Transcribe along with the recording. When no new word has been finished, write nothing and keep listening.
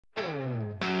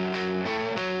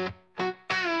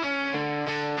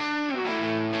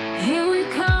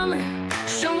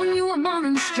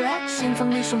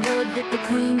information word that they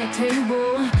clean the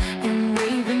table and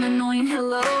wave an annoying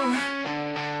hello.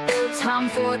 It's time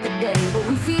for the day, but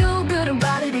we feel good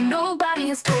about it, and nobody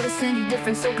has told us any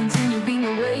different. So continue being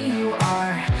the way you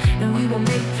are, and we will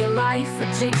make your life a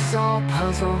jigsaw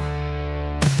puzzle.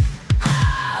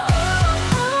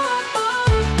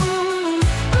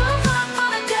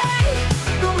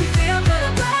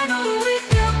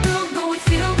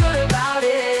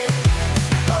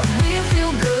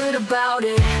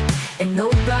 And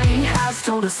nobody has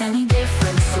told us any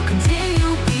different. So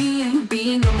continue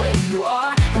being the way you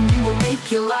are, and we will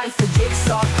make your life a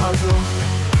jigsaw puzzle.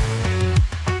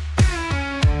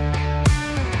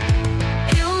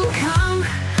 It'll come,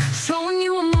 showing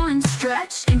you a morning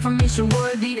stretch, information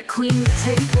worthy to clean the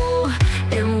table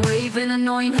and wave an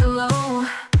annoying hello.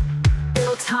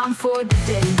 Little time for the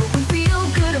day, but we feel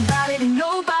good about it, and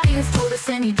nobody has told us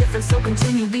any different. So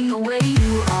continue being the way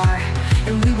you are,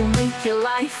 and we will make your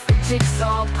life a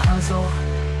jigsaw puzzle.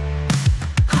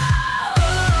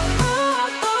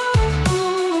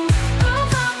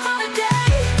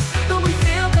 But we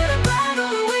feel good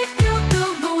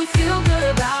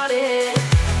about it.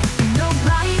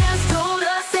 Nobody has told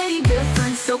us any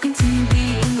different. So continue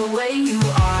being the way you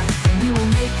are, and we will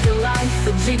make your life a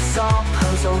jigsaw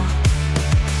puzzle.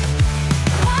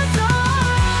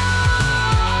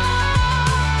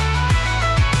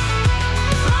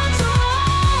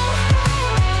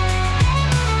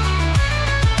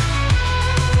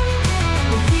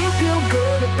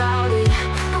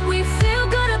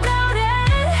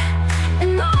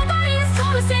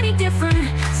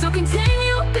 So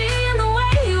continue being the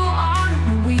way you are,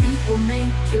 and we will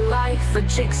make your life a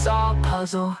jigsaw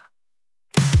puzzle.